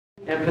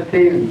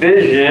empathy,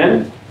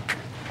 vision,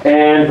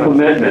 and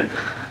commitment.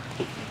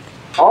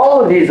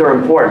 All of these are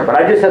important, but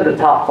I just said the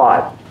top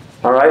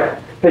 5, all right?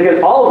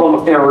 Because all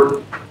of them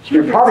are,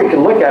 you probably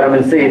can look at them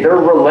and see they're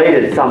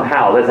related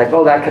somehow. It's like,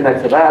 oh, that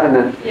connects to that, and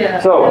then,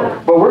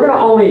 but we're gonna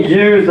only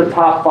use the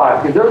top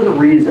 5 because there's a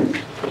reason.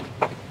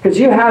 Because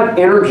you have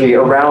energy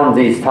around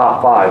these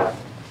top 5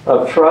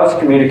 of trust,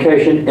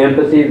 communication,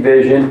 empathy,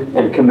 vision,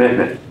 and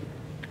commitment.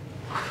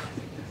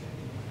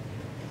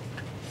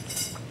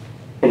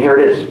 And here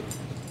it is.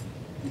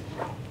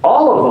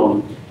 All of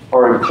them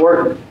are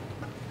important,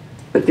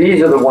 but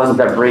these are the ones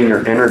that bring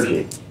your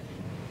energy.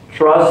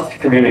 Trust,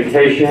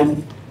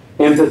 communication,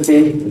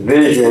 empathy,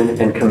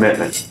 vision, and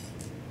commitment.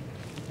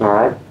 All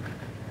right?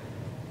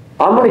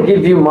 I'm going to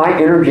give you my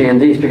energy in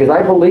these because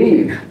I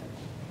believe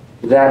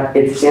that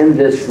it's in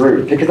this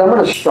group. Because I'm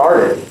going to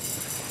start it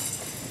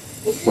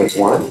with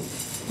one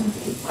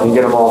and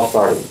get them all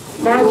started.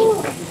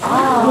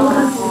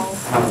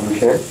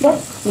 Okay?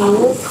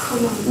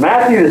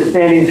 Matthew is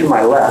standing to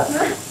my left.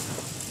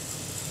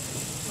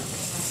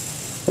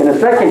 In a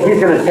second, he's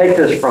going to take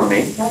this from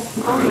me.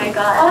 Oh my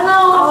God. Oh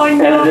no. And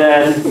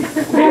then,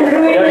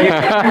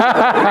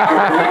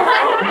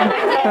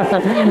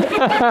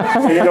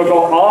 and it'll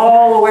go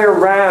all the way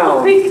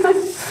around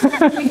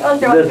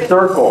the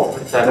circle.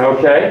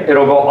 Okay?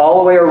 It'll go all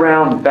the way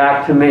around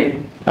back to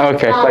me.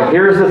 Okay. But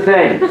here's the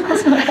thing.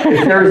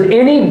 If there's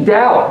any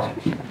doubt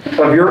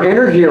of your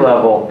energy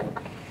level,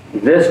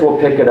 this will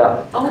pick it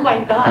up. Oh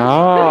my God.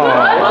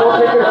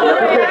 Oh.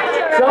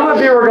 Some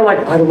of you are going like,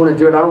 I don't want to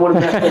do it. I don't want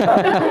to mess it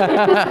up.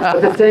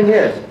 But the thing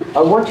is,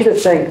 I want you to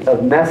think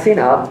of messing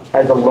up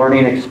as a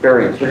learning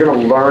experience. You're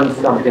going to learn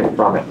something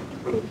from it.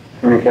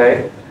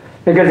 Okay?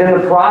 Because in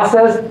the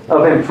process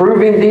of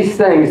improving these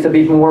things to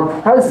be more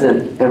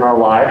present in our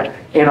life,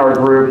 in our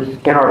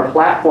group, in our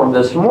platform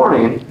this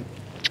morning,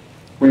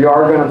 we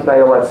are going to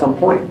fail at some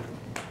point.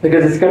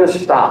 Because it's going to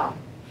stop.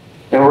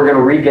 And we're going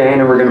to regain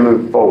and we're going to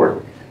move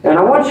forward. And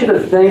I want you to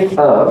think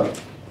of...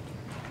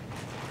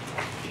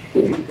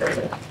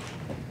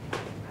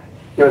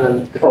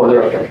 Oh,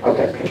 they're okay.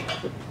 Okay.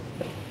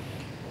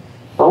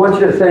 I want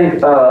you to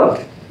think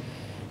of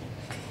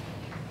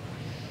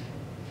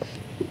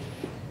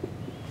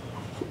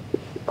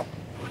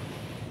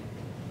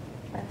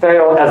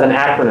FAIL as an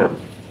acronym.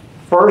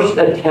 First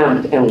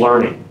attempt in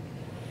learning.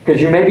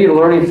 Because you may be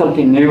learning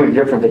something new and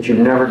different that you've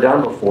never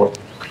done before.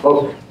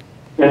 Well,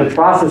 in the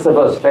process of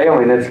us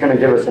failing, it's going to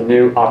give us a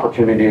new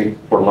opportunity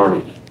for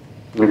learning.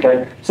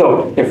 Okay?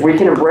 So if we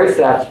can embrace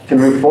that to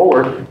move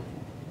forward,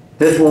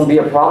 this won't be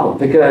a problem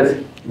because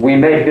we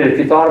made it. If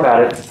you thought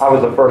about it, I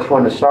was the first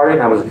one to start it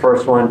and I was the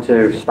first one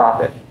to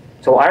stop it.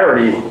 So I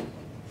already,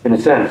 in a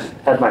sense,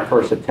 had my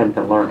first attempt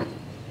at learning.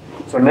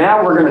 So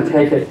now we're going to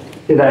take it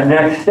to that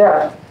next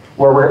step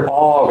where we're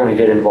all going to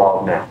get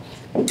involved now.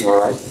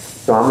 All right?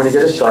 So I'm going to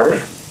get it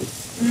started.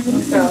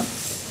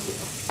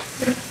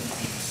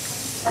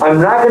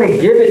 I'm not going to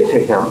give it to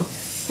him.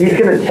 He's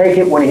going to take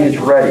it when he's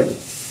ready.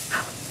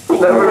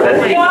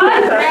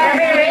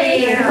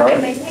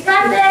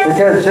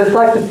 Because just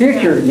like the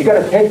future, you got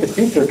to take the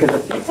future because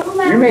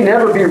you may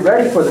never be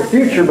ready for the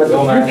future, but the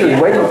future is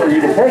waiting for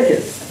you to take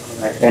it.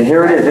 And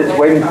here it is. It's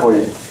waiting for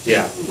you.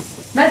 Yeah.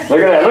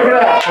 Look at that. Look at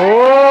that.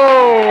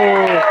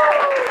 Whoa.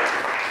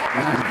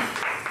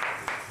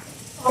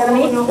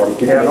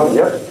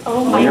 Yep.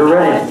 Oh my You're God.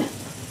 ready.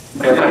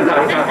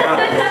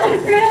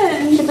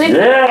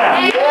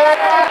 Yeah.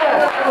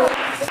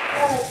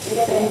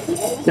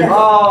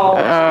 Oh.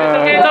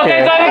 Okay.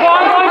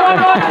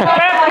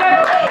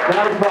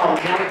 Not a problem.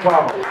 Not a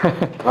problem.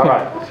 All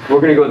right.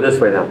 We're going to go this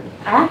way now.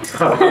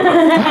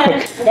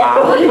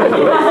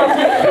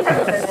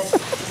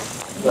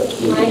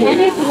 My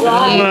hand is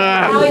long.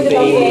 How is it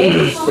okay?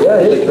 Yeah,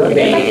 it's right.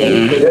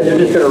 You're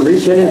just going to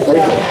reach in and take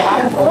it.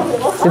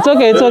 It's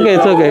okay. It's okay.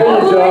 It's okay.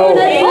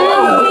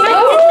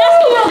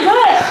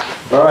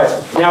 All right.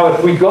 Now,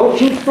 if we go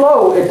too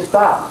slow, it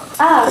stops.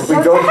 If we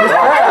go too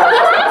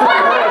fast.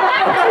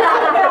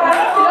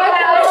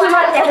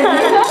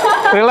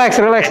 Relax.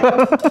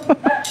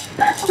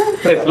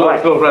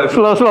 Slow, brother.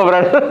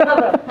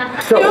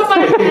 So,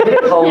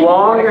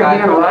 along your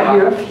hand right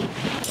here.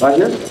 Right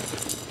here.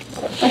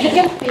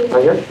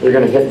 Right here. You're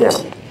going to hit down.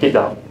 Keep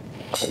down.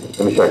 Let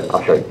me show you.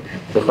 I'll show you.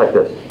 Just like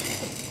this.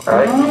 All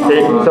right.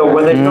 See? So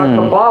when they start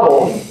to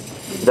bobble,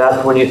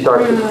 that's when you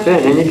start to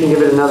spin. And you can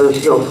give it another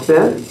little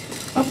spin.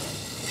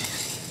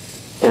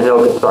 And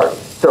it'll get started.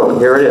 So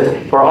here it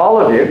is. For all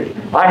of you,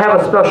 I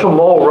have a special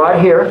mold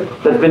right here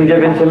that's been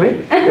given to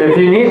me. And if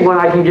you need one,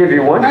 I can give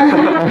you one.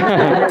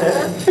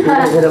 You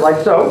can hit it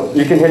like so.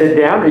 You can hit it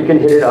down or you can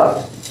hit it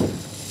up.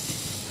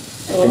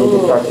 And you can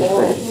start to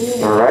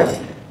spin. All right?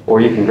 Or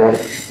you can grab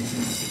it.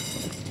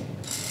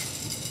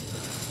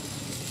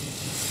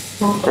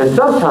 And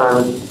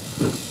sometimes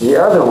the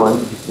other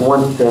one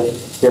wants to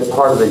get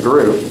part of the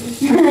group.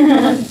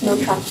 No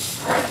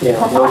trust. Yeah,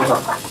 no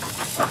trust.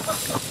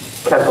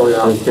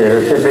 Okay, see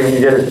if we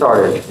can get it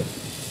started.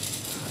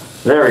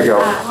 There we go.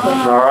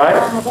 All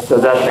right? So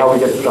that's how we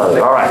get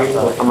started. All right.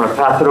 I'm going to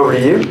pass it over to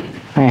you.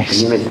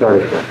 Nice. You may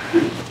start it.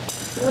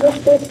 What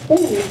is this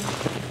thing?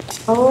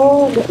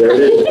 Oh, There it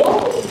is.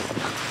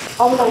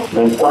 oh my.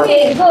 Then start.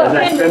 Okay, good. And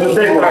then spin the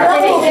big one.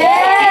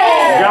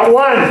 Yay! You got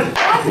one.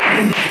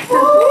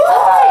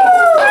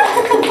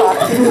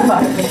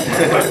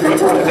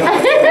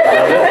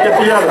 Now let's get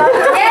the other.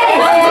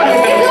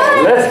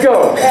 Let's go.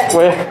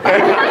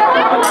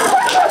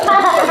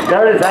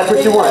 There it is. That's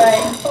what you want.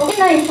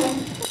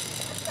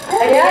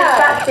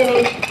 Yeah.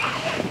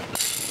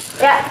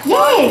 Yeah.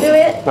 Yay! Do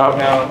it.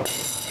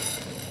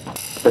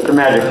 Put the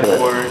magic to it.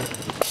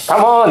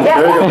 Come on. There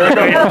you go. There you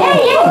go. You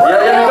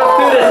got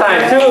two this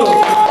time, two.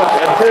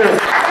 That's two.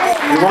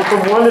 You went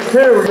from 1 to 2.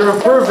 You're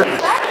improving.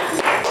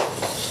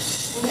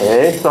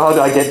 Okay, so how do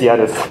I get the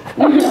others?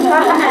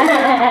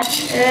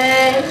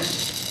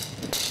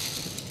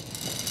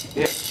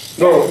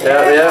 Go.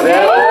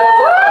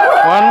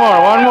 Yeah. One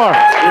more.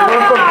 You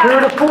went from 2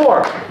 to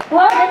 4.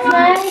 What? That's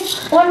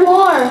nice. One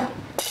more.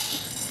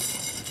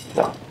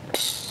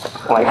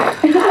 Like,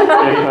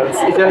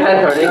 Is your hand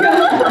hurting?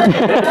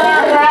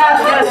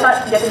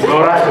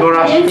 go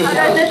rush. It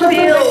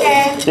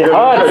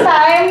hurts.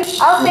 Time.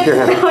 I'll take it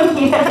down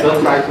here.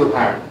 Don't try too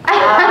hard.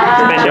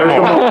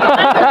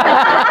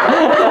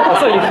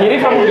 So you kidding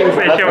from me?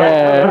 Special.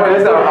 What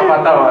is our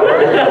avatar?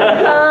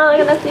 I'm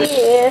gonna see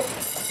it.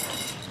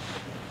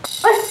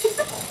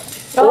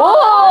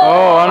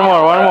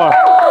 Oh, one more.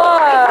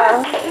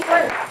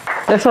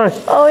 That's right.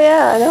 Oh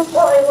yeah, I know.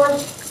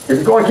 Keep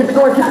it going.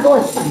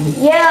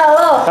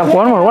 Yellow.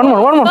 One more.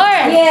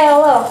 Burn.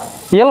 Yellow.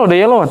 Yellow, the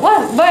yellow one.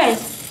 What? Burn.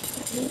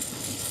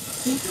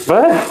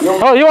 What?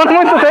 Oh, you want me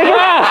to take it?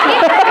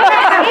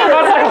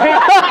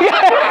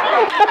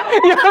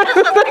 You want me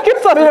to take it?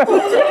 Sorry.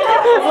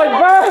 It's like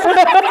burn.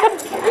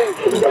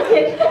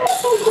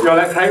 Yo,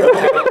 that's tight.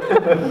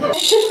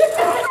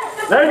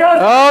 There you go.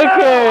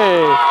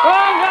 Okay.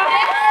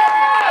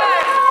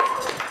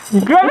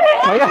 Grab it.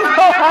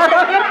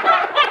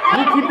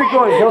 You keep it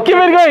going. Don't Keep it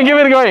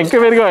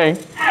going.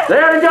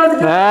 There you go.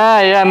 Ah,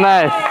 yeah,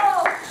 nice.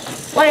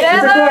 Wait.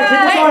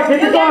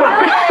 Keep it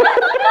going.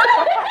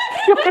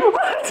 You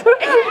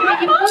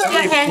put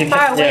your hand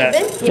far away.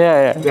 This.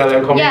 Yeah. Yeah.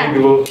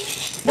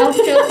 Don't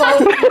too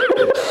close.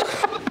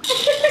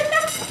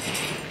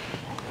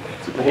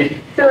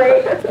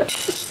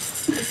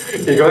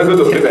 이거는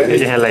또 어떻게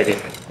되지? Hand like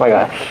this. My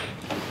God.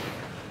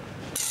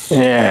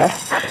 Yeah.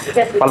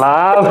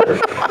 Palab.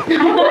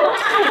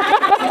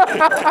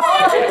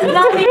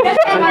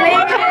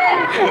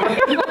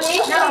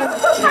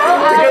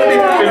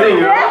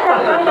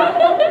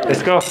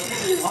 Let's go.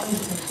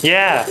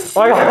 Yeah.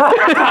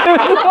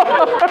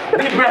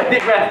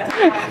 Deep breath.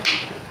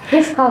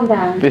 Just calm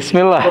down.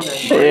 Bismillah.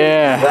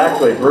 Yeah.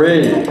 Exactly.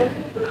 Breathe.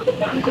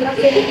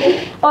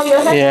 Oh,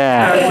 your hand.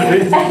 Yeah.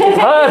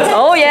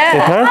 Oh yeah.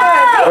 It hurts?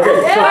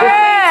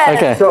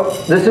 Okay. So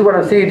this is what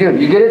I'm seeing you do.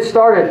 You get it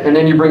started, and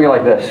then you bring it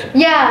like this.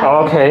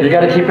 Yeah. Okay. You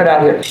got to keep it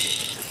out here.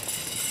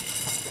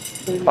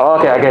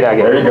 Okay, I get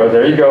it.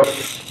 There you go.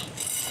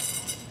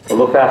 A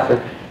little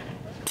faster.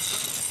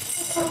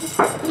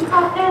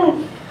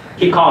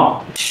 Keep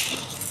calm.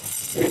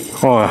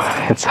 Oh,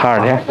 it's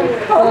hard, yeah?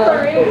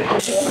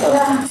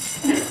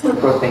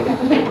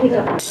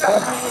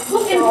 Who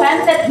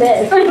invented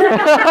this? Let's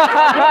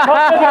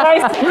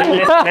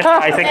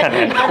 5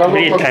 seconds.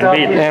 Breathe.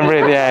 And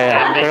breathe,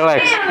 yeah.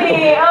 Relax.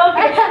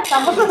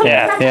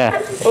 Yeah.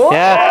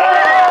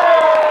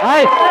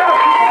 Nice.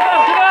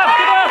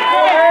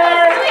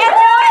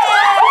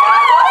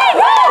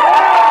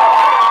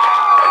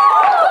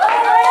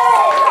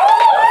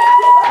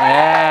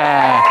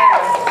 Yeah.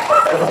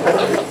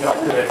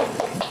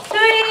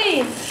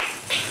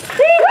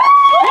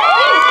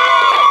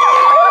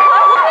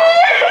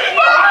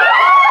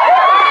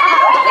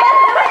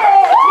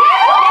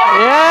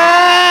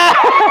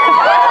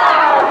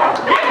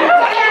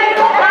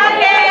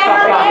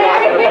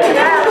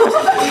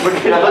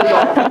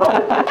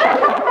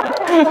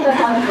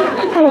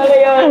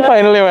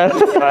 Finally, man. And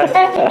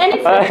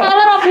it's the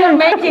color of your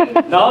magic.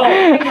 No.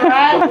 Right?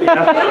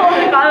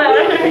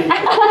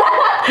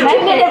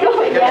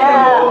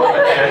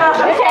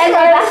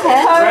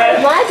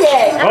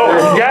 Magic. Oh,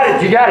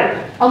 you got it.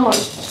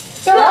 Almost.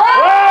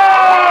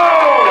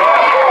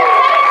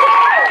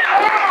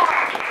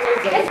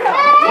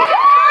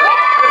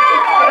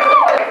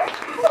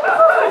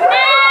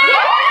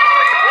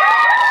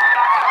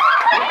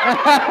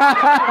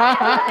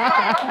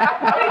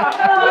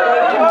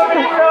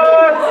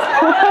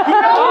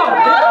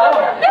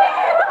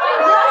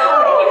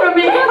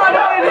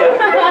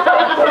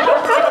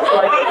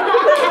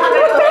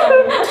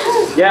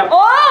 Yeah.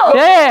 Oh!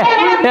 Yeah,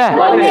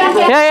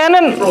 and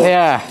then,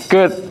 yeah,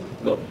 good.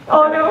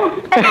 Oh no.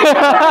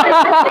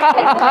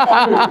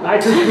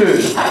 Nice and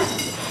smooth.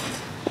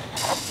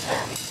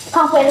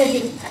 Pump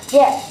energy.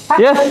 Yeah.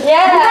 Yes.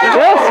 Yeah.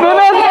 Yes,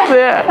 finish.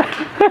 Yeah.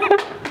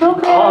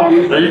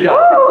 There you go.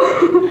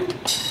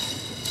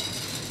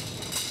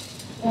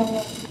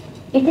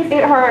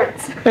 It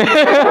hurts.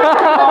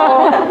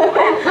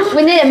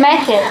 We need a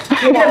magic.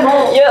 We need a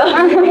move.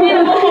 Yeah. We need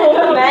a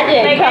move.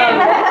 Magic.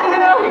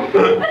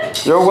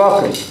 You're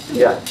welcome.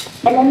 Yeah.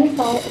 And then you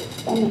start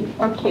spinning.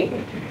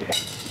 Okay.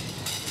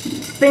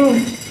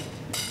 Spin.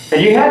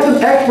 And you have some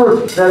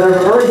experts that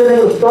have already been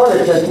able to start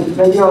it that can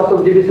maybe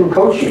also give you some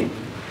coaching.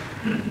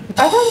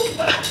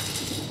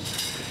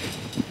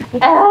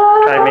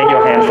 Try make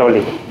your hand slowly.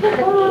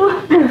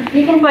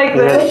 You can Like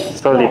this? Yes,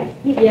 slowly.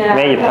 yeah,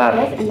 Make it hard.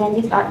 like this, and then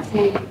you start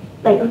spinning.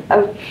 Like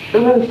a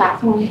really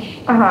fast one,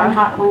 a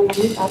hot one, and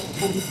then you start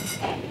spinning.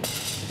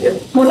 Yep.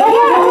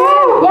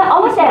 Yeah,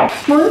 almost there.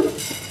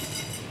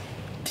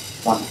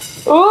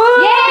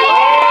 Ooh! Yeah!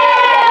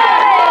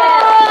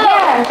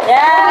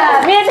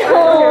 Yeah! Me too!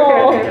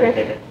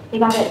 Okay. You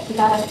got it, you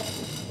got it.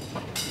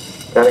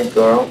 Got it,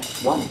 girl.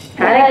 One.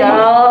 Got it,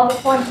 girl.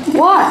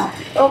 One.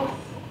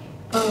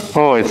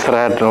 Oh, it's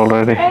red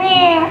already.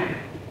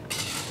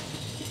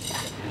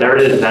 There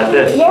it is. That's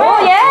it. Yeah! Oh,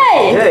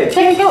 yay! Yay.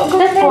 Then go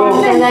this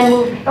one, and then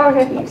move.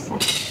 Okay. Next time.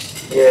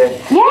 Yeah.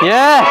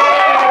 Yeah.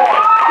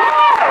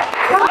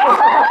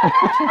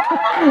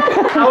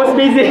 I was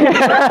busy.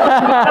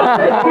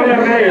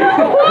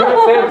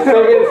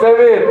 Save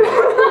it.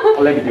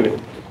 I'll let you do it.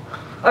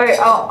 Okay,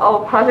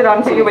 I'll pass it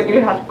on to you, but you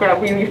have to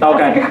grab me.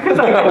 Okay.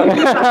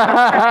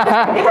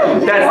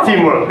 That's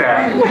teamwork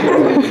there.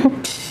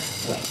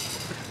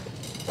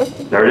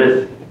 There it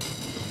is.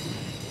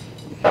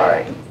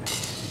 Sorry.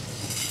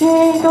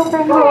 Yay, go for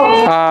it.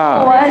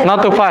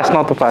 Not too fast,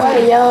 not too fast.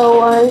 The yellow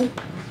one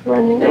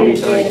running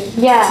away.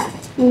 Yeah.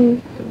 Yeah.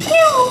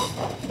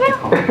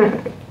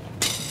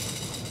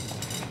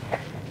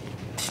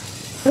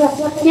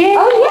 Oh,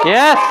 yeah.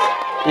 Yes.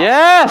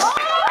 Yes.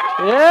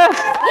 Yes.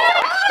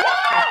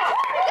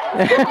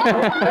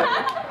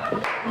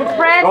 The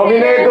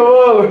president.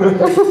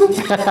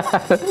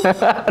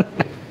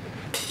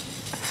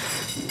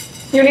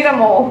 You need a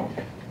mole.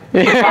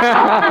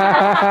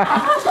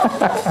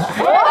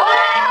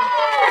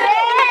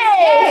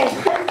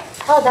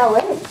 Oh, that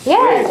works.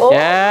 Yeah.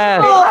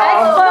 Yes. Your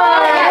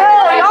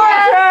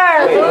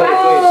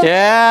turn.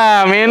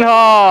 Yeah,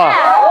 Minho.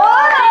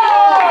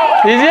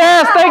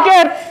 Yes, take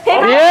it.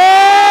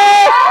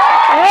 Yes.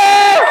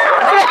 Yes.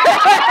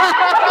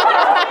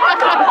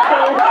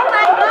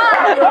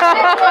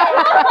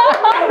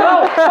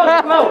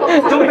 No,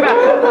 don't do that.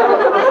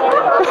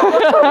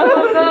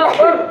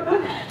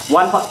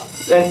 One part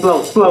and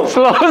slow. Slow,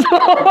 slow.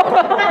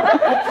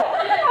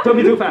 Don't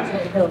be too fast.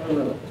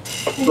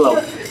 Slow.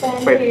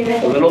 Wait,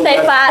 a little Say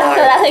bit. fast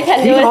so that they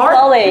can do it Hard,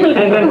 slowly. and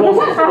then roll.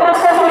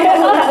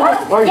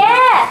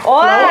 Yeah.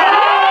 Wow.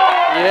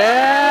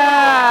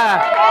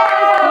 Yeah.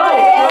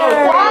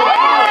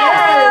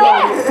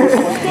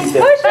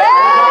 Push it.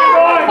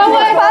 Forward,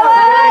 forward.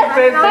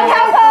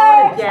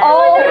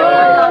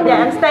 Oh,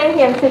 Yeah, I'm staying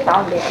here and sit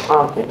down there.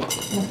 Okay.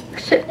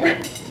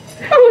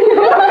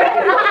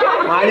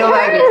 I know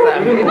that next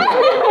time.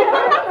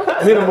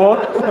 Need more?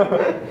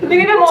 You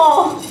need a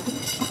mole.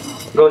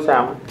 Go,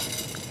 Sam.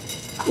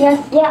 yes,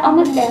 yeah,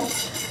 almost there.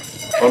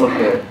 Almost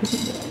there.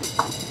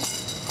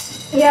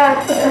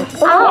 Yeah.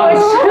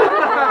 Ouch.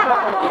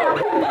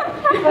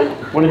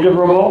 Want to give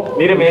her a roll?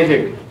 Need a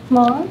magic.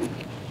 More.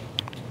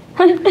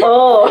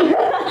 Oh.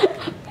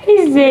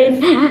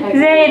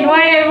 Zayn,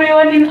 why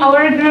everyone in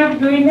our group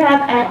doing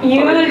that at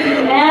you and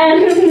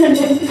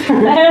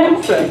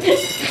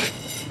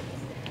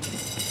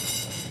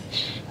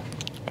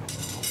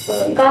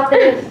You got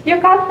this.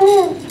 You got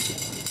this.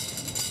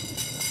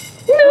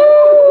 No,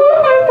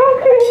 I'm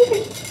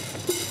okay.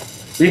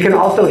 You can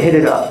also hit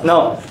it up.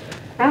 No.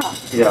 Ow.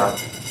 Yeah.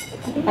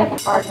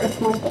 That's hard. It's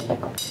more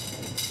difficult.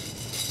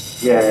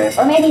 Yeah.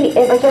 Or maybe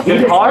if I just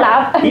Hit hard.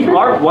 slap. Hit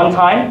hard one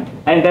time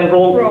and then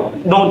roll.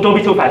 No, don't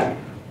be too fast.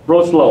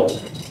 Roll slow.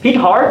 Hit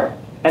hard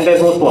and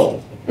then roll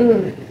slow.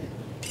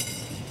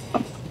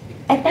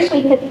 I think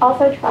we could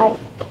also try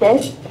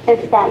this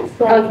if that's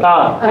like.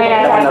 Ah.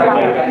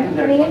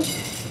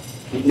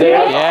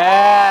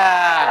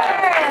 Yeah.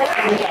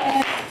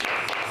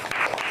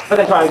 Let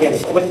us try again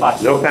with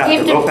fast. Go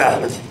faster. Go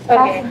faster.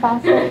 Okay.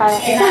 Faster.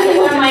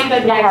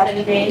 Michael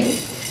Jackson thing.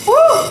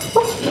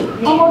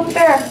 Almost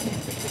there.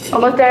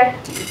 Almost there.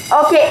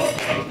 Okay.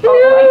 You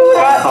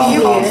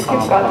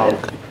got it.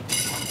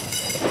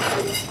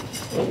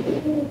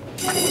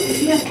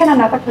 Can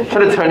another person?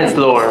 Try to turn it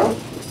slower.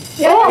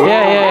 Yeah,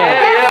 yeah.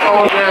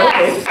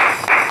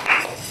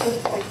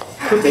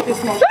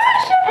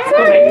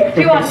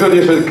 Do you want? So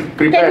you should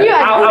prepare. Can you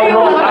I'll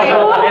roll.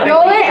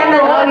 roll it and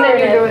then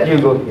you do it? You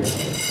go here.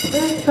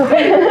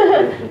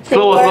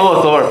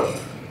 Slower.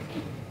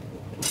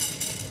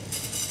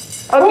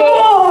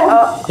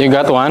 Okay. You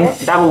got one?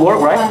 That will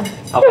work, right?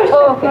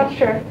 Oh, not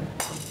sure.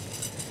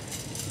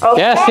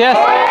 Yes, yes.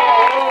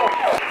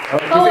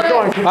 Keep it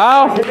going.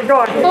 Wow. Keep it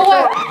going.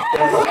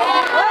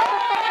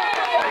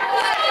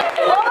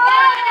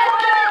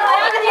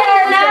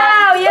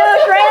 Now you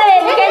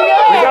shredded. You can do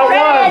it. got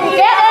one. Shredded.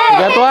 Get it.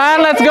 Got one.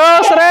 Let's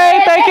go, Srey.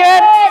 Take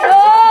it. Go.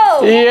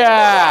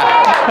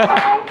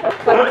 Yeah.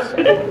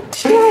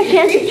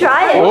 Chance to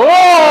try it.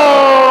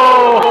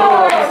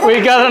 Whoa. We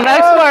got an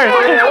expert.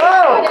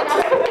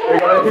 You're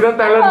gonna hit a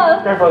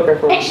talent.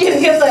 Careful. She's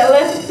good at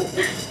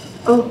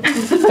Don't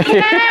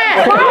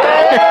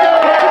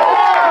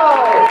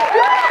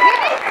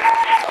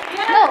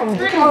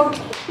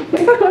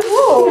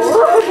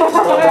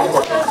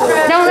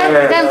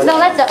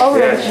let the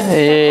orange.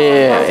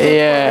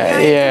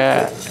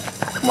 Yeah.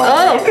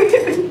 Oh.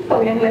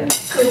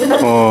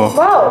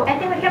 Whoa. I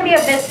think we can be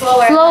a bit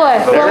slower. Slower.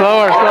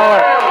 Slower.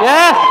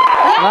 Yes.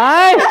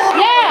 Nice.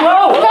 Yeah.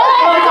 Slower.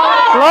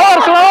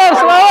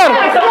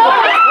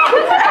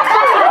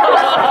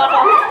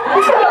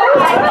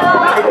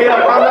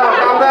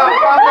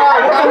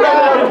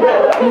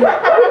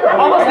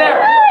 Almost there.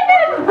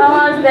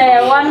 Almost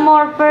there. One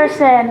more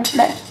person.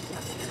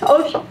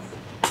 Oh.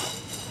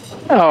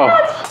 Oh.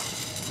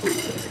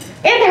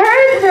 It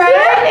hurts,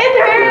 right? It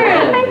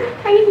hurts.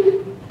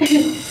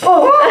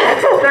 Oh.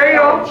 There you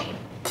go.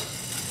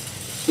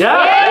 Yeah.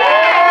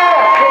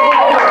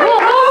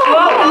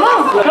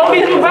 Don't be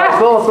too fast.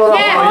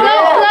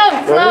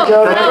 Yeah.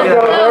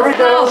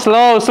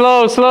 Slow.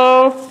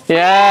 Slow.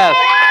 Yes.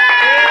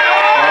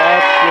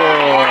 That's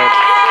good.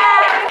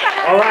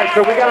 All right,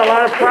 so we got a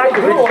lot of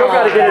practice. We still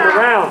got to get it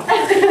around.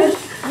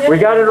 We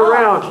got it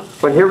around,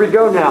 but here we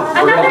go now.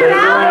 We're gonna get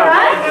it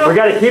around. We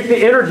got to keep the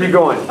energy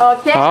going.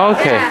 Okay.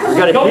 Okay. We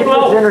got to keep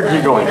this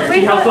energy going.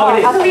 See how slow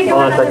it is.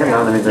 Hold on a second.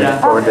 Now let me just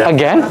forward down.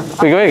 Again?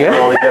 We go again?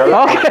 All together.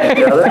 Okay.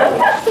 Together.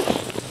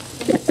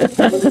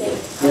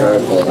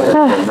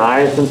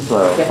 Nice and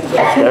slow.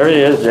 There he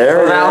is.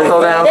 There he is.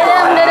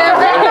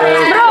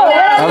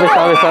 Habis.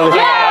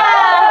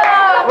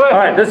 All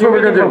right, this is what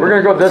we're gonna do. We're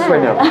gonna go this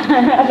way now.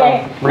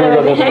 We're gonna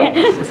go this way.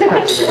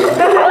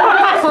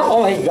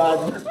 Oh my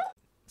God.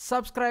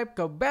 Subscribe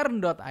ke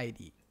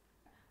bern.id.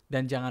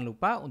 Dan jangan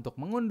lupa untuk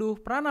mengunduh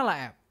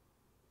Pranala App.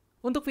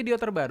 Untuk video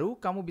terbaru,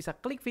 kamu bisa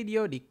klik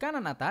video di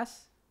kanan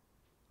atas.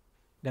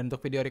 Dan untuk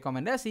video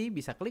rekomendasi,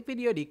 bisa klik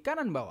video di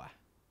kanan bawah.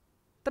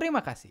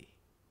 Terima kasih.